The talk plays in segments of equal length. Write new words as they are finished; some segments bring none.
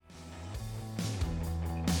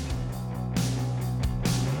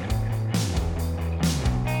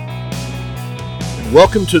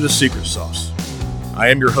Welcome to The Secret Sauce. I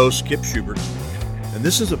am your host, Kip Schubert, and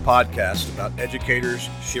this is a podcast about educators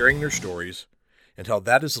sharing their stories and how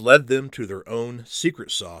that has led them to their own secret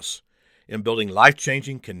sauce in building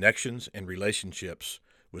life-changing connections and relationships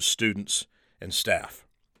with students and staff.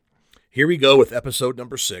 Here we go with episode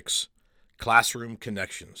number 6, Classroom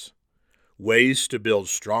Connections, Ways to Build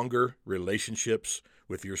Stronger Relationships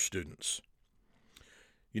with Your Students.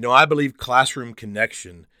 You know, I believe classroom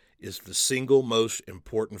connection is the single most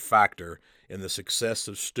important factor in the success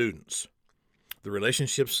of students. The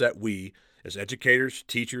relationships that we, as educators,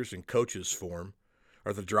 teachers, and coaches form,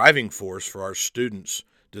 are the driving force for our students'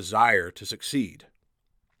 desire to succeed.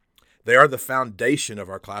 They are the foundation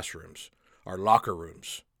of our classrooms, our locker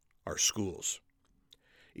rooms, our schools.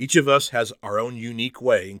 Each of us has our own unique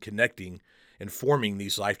way in connecting and forming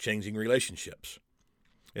these life-changing relationships.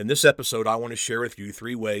 In this episode, I want to share with you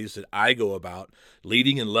 3 ways that I go about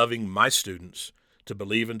leading and loving my students to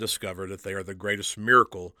believe and discover that they are the greatest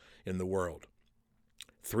miracle in the world.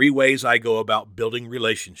 3 ways I go about building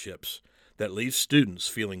relationships that leave students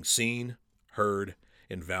feeling seen, heard,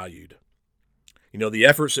 and valued. You know, the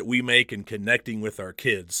efforts that we make in connecting with our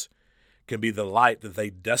kids can be the light that they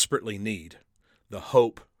desperately need, the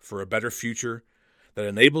hope for a better future that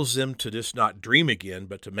enables them to just not dream again,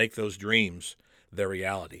 but to make those dreams their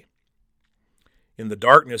reality. In the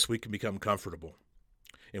darkness, we can become comfortable,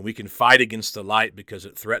 and we can fight against the light because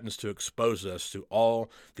it threatens to expose us to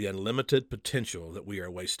all the unlimited potential that we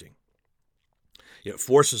are wasting. It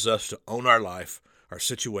forces us to own our life, our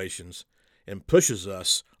situations, and pushes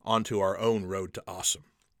us onto our own road to awesome.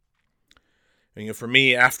 And, you know, for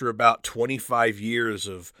me, after about 25 years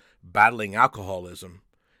of battling alcoholism,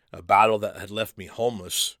 a battle that had left me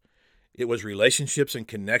homeless, it was relationships and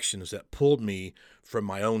connections that pulled me from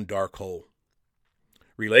my own dark hole.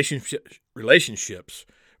 Relationships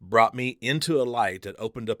brought me into a light that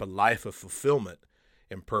opened up a life of fulfillment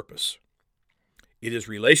and purpose. It is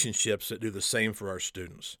relationships that do the same for our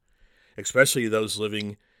students, especially those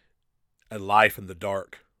living a life in the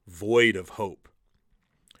dark, void of hope.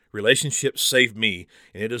 Relationships saved me,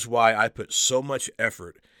 and it is why I put so much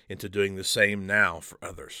effort into doing the same now for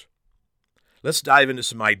others. Let's dive into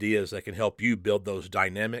some ideas that can help you build those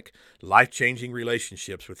dynamic, life-changing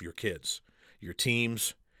relationships with your kids, your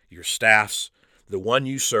teams, your staffs, the one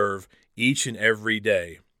you serve each and every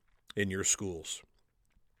day in your schools.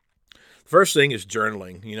 First thing is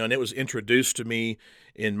journaling, and it was introduced to me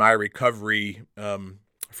in my recovery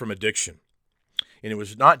from addiction. And it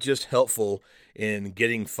was not just helpful in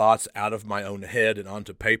getting thoughts out of my own head and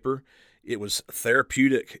onto paper. It was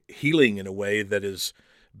therapeutic healing in a way that is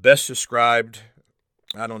best described,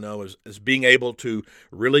 as being able to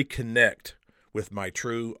really connect with my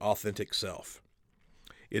true, authentic self.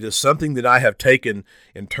 It is something that I have taken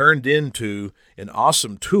and turned into an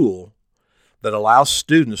awesome tool that allows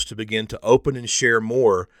students to begin to open and share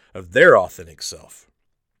more of their authentic self.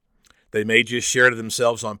 They may just share to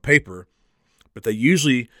themselves on paper, but they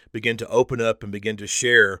usually begin to open up and begin to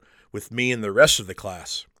share with me and the rest of the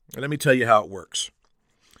class. And let me tell you how it works.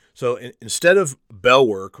 So instead of bell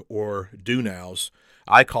work or do-nows,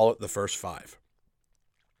 I call it the first 5.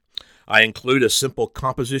 I include a simple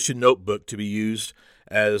composition notebook to be used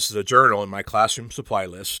as the journal in my classroom supply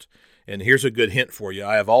list. And here's a good hint for you.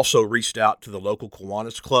 I have also reached out to the local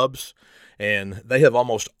Kiwanis clubs, and they have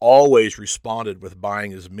almost always responded with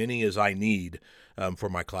buying as many as I need for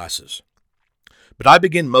my classes. But I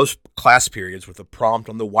begin most class periods with a prompt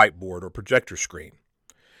on the whiteboard or projector screen.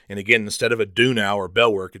 And again, instead of a do-now or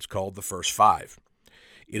bell work, it's called the first 5.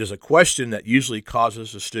 It is a question that usually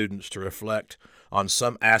causes the students to reflect on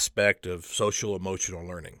some aspect of social-emotional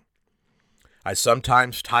learning. I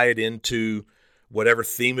sometimes tie it into whatever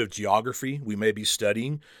theme of geography we may be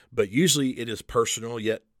studying, but usually it is personal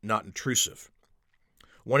yet not intrusive.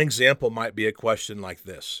 One example might be a question like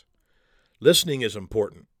this. Listening is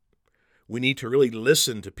important. We need to really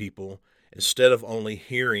listen to people instead of only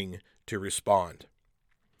hearing to respond.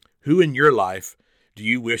 Who in your life do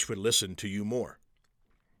you wish would listen to you more?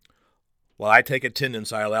 While I take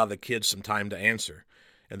attendance, I allow the kids some time to answer,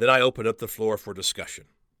 and then I open up the floor for discussion.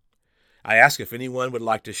 I ask if anyone would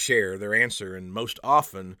like to share their answer, and most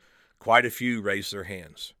often, quite a few raise their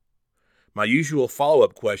hands. My usual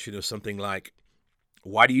follow-up question is something like,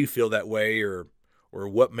 why do you feel that way, or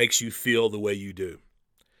what makes you feel the way you do?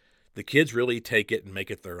 The kids really take it and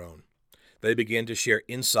make it their own. They begin to share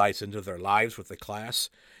insights into their lives with the class,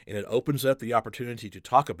 and it opens up the opportunity to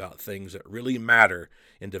talk about things that really matter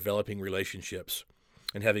in developing relationships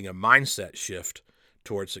and having a mindset shift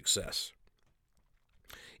towards success.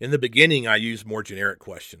 In the beginning, I used more generic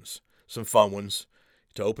questions, some fun ones,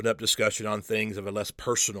 to open up discussion on things of a less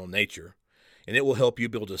personal nature, and it will help you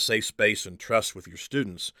build a safe space and trust with your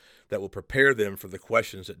students that will prepare them for the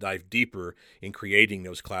questions that dive deeper in creating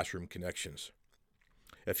those classroom connections.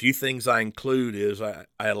 A few things I include is I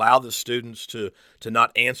allow the students to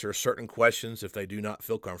not answer certain questions if they do not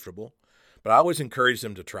feel comfortable, but I always encourage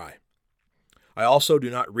them to try. I also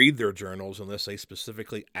do not read their journals unless they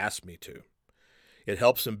specifically ask me to. It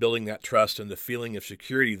helps in building that trust and the feeling of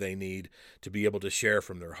security they need to be able to share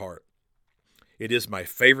from their heart. It is my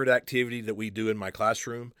favorite activity that we do in my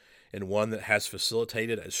classroom, and one that has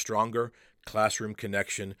facilitated a stronger classroom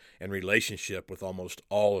connection and relationship with almost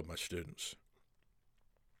all of my students.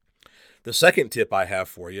 The second tip I have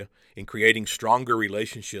for you in creating stronger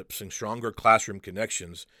relationships and stronger classroom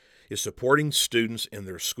connections is supporting students in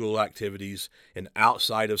their school activities and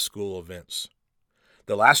outside of school events.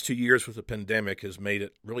 The last 2 years with the pandemic has made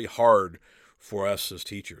it really hard for us as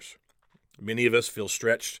teachers. Many of us feel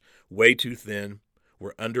stretched way too thin.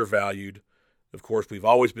 We're undervalued. Of course, we've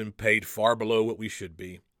always been paid far below what we should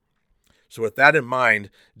be. So with that in mind,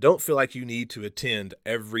 don't feel like you need to attend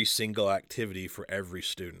every single activity for every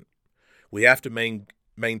student. We have to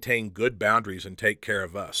maintain good boundaries and take care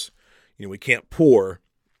of us. We can't pour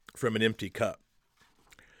from an empty cup.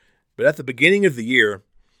 But at the beginning of the year,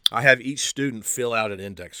 I have each student fill out an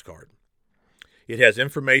index card. It has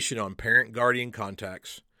information on parent-guardian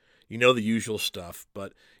contacts, the usual stuff,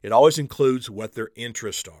 but it always includes what their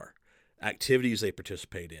interests are, activities they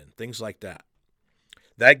participate in, things like that.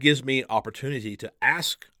 That gives me opportunity to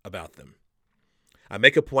ask about them. I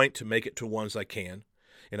make a point to make it to ones I can,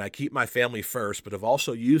 and I keep my family first, but have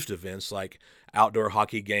also used events like outdoor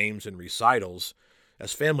hockey games and recitals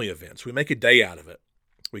as family events. We make a day out of it.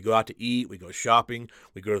 We go out to eat, we go shopping,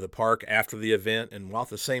 we go to the park after the event, and while at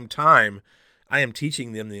the same time, I am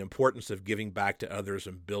teaching them the importance of giving back to others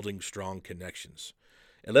and building strong connections.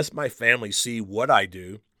 It lets my family see what I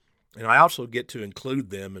do, and I also get to include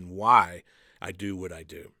them in why I do what I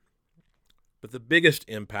do. But the biggest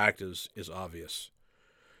impact is obvious.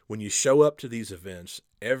 When you show up to these events,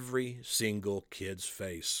 every single kid's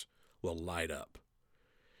face will light up.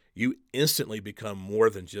 You instantly become more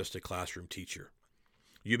than just a classroom teacher.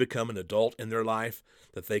 You become an adult in their life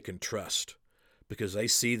that they can trust because they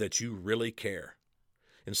see that you really care.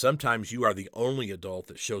 And sometimes you are the only adult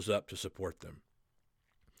that shows up to support them.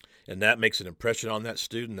 And that makes an impression on that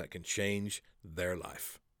student that can change their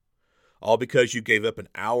life. All because you gave up an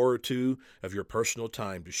hour or two of your personal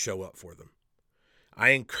time to show up for them. I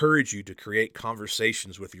encourage you to create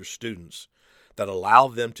conversations with your students that allow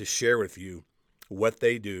them to share with you what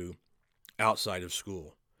they do outside of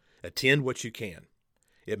school. Attend what you can.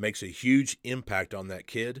 It makes a huge impact on that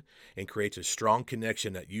kid and creates a strong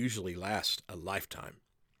connection that usually lasts a lifetime.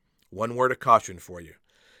 One word of caution for you.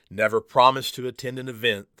 Never promise to attend an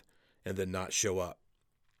event and then not show up.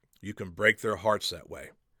 You can break their hearts that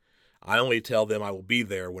way. I only tell them I will be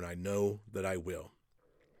there when I know that I will.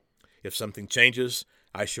 If something changes,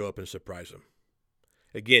 I show up and surprise them.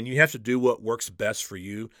 Again, you have to do what works best for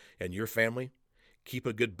you and your family. Keep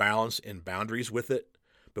a good balance and boundaries with it.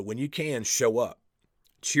 But when you can, show up.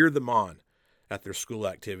 Cheer them on at their school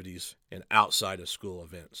activities and outside of school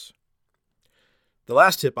events. The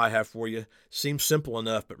last tip I have for you seems simple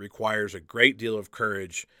enough but requires a great deal of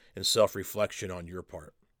courage and self-reflection on your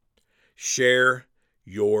part. Share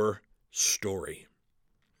your story.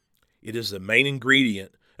 It is the main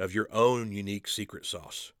ingredient of your own unique secret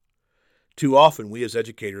sauce. Too often, we as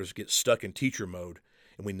educators get stuck in teacher mode,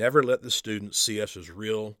 and we never let the students see us as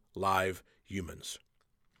real, live humans.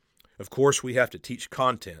 Of course, we have to teach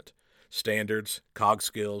content, standards, cog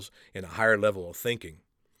skills, and a higher level of thinking.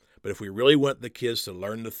 But if we really want the kids to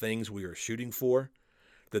learn the things we are shooting for,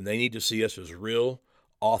 then they need to see us as real,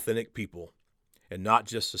 authentic people, and not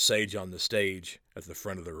just a sage on the stage at the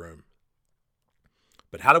front of the room.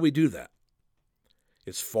 But how do we do that?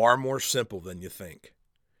 It's far more simple than you think.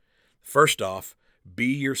 First off, be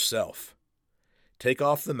yourself. Take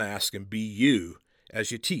off the mask and be you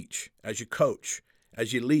as you teach, as you coach,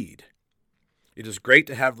 as you lead. It is great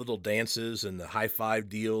to have little dances and the high-five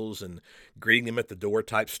deals and greeting them at the door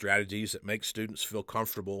type strategies that make students feel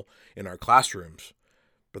comfortable in our classrooms.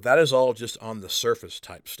 But that is all just on the surface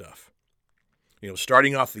type stuff.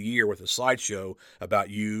 Starting off the year with a slideshow about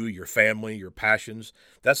you, your family, your passions,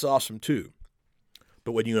 that's awesome too.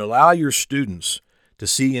 But when you allow your students to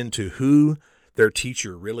see into who their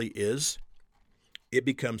teacher really is, it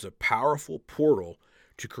becomes a powerful portal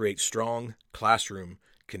to create strong classroom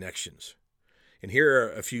connections. And here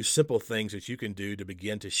are a few simple things that you can do to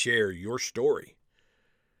begin to share your story.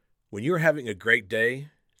 When you're having a great day,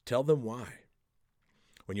 tell them why.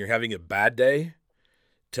 When you're having a bad day,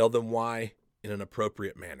 Tell them why in an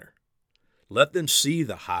appropriate manner. Let them see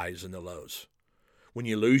the highs and the lows. When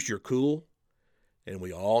you lose your cool, and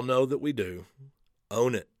we all know that we do,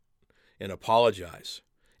 own it and apologize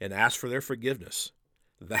and ask for their forgiveness.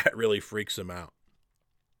 That really freaks them out.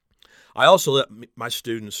 I also let my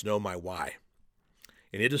students know my why,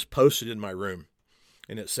 and it is posted in my room,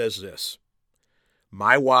 and it says this: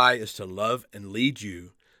 my why is to love and lead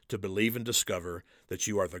you to believe and discover that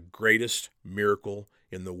you are the greatest miracle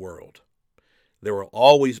in the world. There will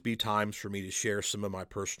always be times for me to share some of my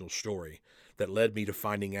personal story that led me to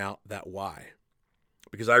finding out that why,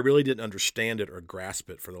 because I really didn't understand it or grasp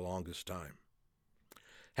it for the longest time.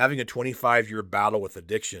 Having a 25-year battle with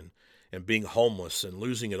addiction and being homeless and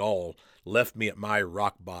losing it all left me at my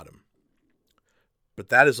rock bottom. But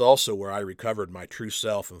that is also where I recovered my true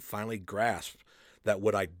self and finally grasped that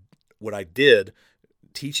what I did,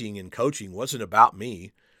 teaching and coaching, wasn't about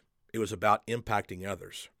me. It was about impacting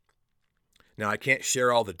others. Now, I can't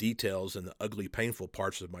share all the details and the ugly, painful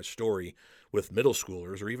parts of my story with middle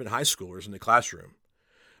schoolers or even high schoolers in the classroom,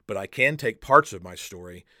 but I can take parts of my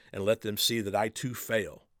story and let them see that I too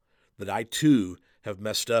fail, that I too have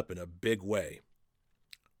messed up in a big way,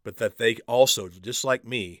 but that they also, just like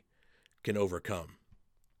me, can overcome.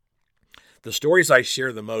 The stories I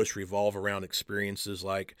share the most revolve around experiences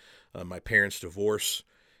like my parents' divorce,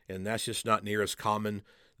 and that's just not near as common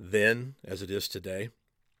then as it is today.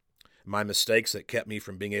 My mistakes that kept me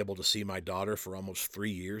from being able to see my daughter for almost 3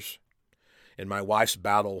 years, and my wife's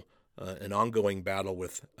battle, an ongoing battle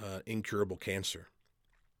with incurable cancer.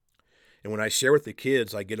 And when I share with the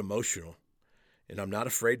kids, I get emotional, and I'm not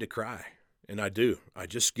afraid to cry, and I do. I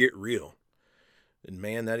just get real. And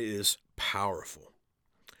man, that is powerful.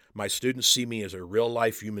 My students see me as a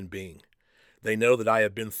real-life human being. They know that I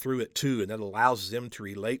have been through it too, and that allows them to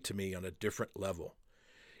relate to me on a different level.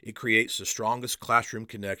 It creates the strongest classroom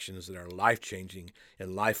connections that are life-changing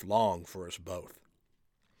and lifelong for us both.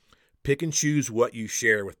 Pick and choose what you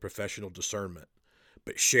share with professional discernment,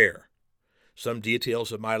 but share. Some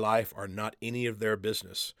details of my life are not any of their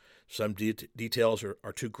business. Some details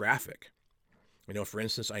are too graphic. For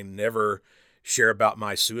instance, I never share about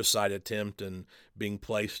my suicide attempt and being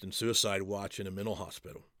placed in suicide watch in a mental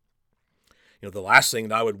hospital. The last thing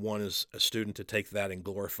that I would want is a student to take that and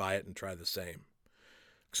glorify it and try the same.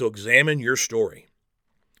 So examine your story.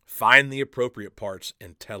 Find the appropriate parts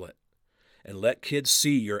and tell it. And let kids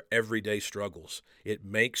see your everyday struggles. It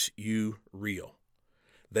makes you real.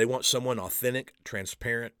 They want someone authentic,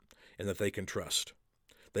 transparent, and that they can trust.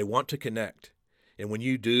 They want to connect. And when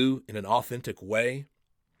you do in an authentic way,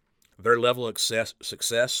 their level of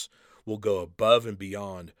success will go above and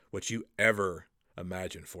beyond what you ever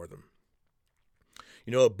imagined for them.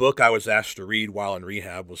 A book I was asked to read while in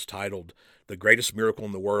rehab was titled The Greatest Miracle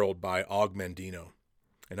in the World by Og Mandino,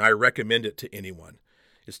 and I recommend it to anyone.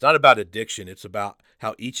 It's not about addiction. It's about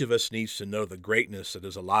how each of us needs to know the greatness that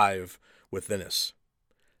is alive within us.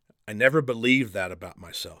 I never believed that about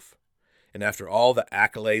myself. And after all the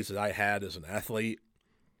accolades that I had as an athlete,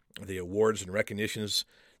 the awards and recognitions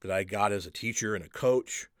that I got as a teacher and a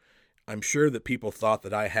coach, I'm sure that people thought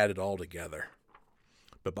that I had it all together.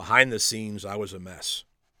 But behind the scenes, I was a mess.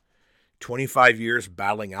 25 years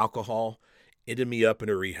battling alcohol ended me up in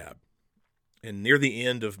a rehab. And near the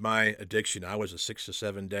end of my addiction, I was a 6 to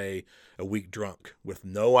 7 day a week drunk with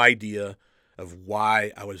no idea of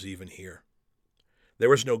why I was even here. There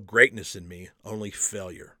was no greatness in me, only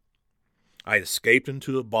failure. I had escaped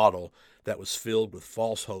into a bottle that was filled with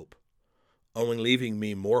false hope, only leaving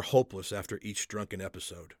me more hopeless after each drunken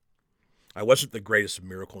episode. I wasn't the greatest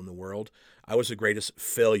miracle in the world. I was the greatest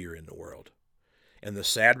failure in the world. And the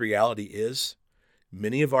sad reality is,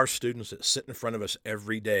 many of our students that sit in front of us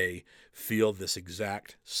every day feel this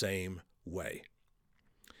exact same way.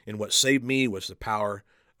 And what saved me was the power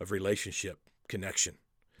of relationship connection.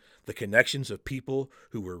 The connections of people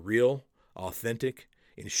who were real, authentic,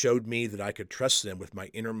 and showed me that I could trust them with my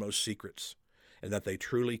innermost secrets and that they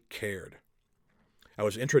truly cared. I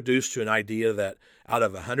was introduced to an idea that out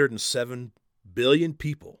of 107 billion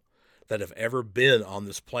people that have ever been on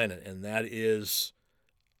this planet, and that is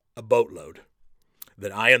a boatload,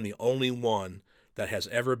 that I am the only one that has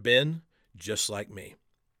ever been just like me.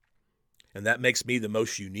 And that makes me the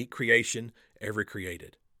most unique creation ever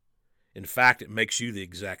created. In fact, it makes you the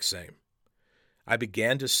exact same. I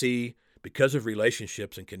began to see, because of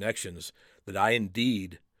relationships and connections, that I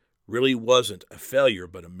indeed really wasn't a failure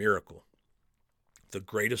but a miracle. The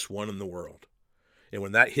greatest one in the world. And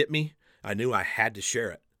when that hit me, I knew I had to share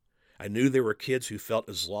it. I knew there were kids who felt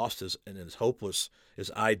as lost and as hopeless as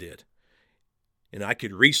I did. And I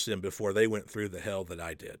could reach them before they went through the hell that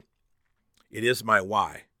I did. It is my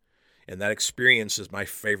why, and that experience is my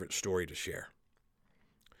favorite story to share.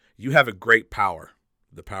 You have a great power,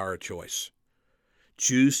 the power of choice.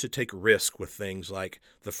 Choose to take a risk with things like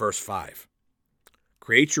the first 5.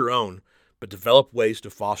 Create your own, but develop ways to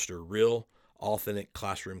foster real, authentic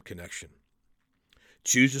classroom connection.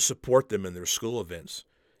 Choose to support them in their school events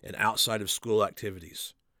and outside of school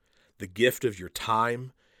activities. The gift of your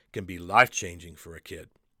time can be life-changing for a kid.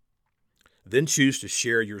 Then choose to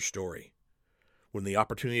share your story. When the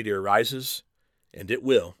opportunity arises, and it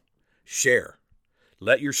will, share.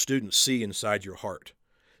 Let your students see inside your heart.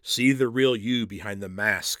 See the real you behind the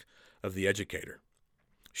mask of the educator.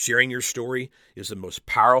 Sharing your story is the most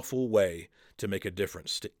powerful way to make a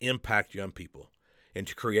difference, to impact young people, and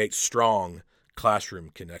to create strong classroom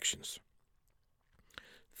connections.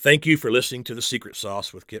 Thank you for listening to The Secret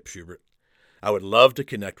Sauce with Kip Schubert. I would love to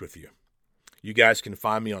connect with you. You guys can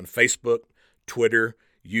find me on Facebook, Twitter,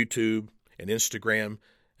 YouTube, and Instagram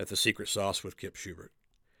at The Secret Sauce with Kip Schubert.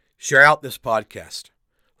 Share out this podcast.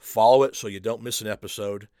 Follow it so you don't miss an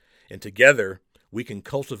episode, and together we can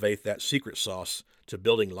cultivate that secret sauce to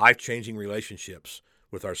building life-changing relationships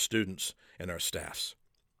with our students and our staffs.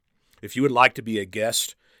 If you would like to be a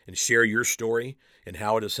guest and share your story and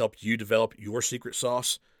how it has helped you develop your secret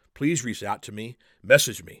sauce, please reach out to me,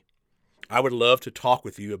 message me. I would love to talk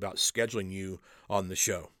with you about scheduling you on the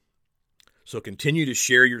show. So continue to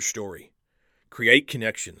share your story, create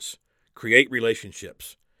connections, create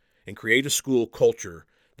relationships, and create a school culture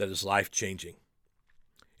that is life-changing.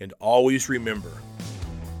 And always remember,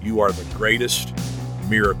 you are the greatest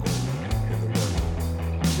miracle in the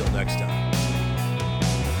world. Until next time.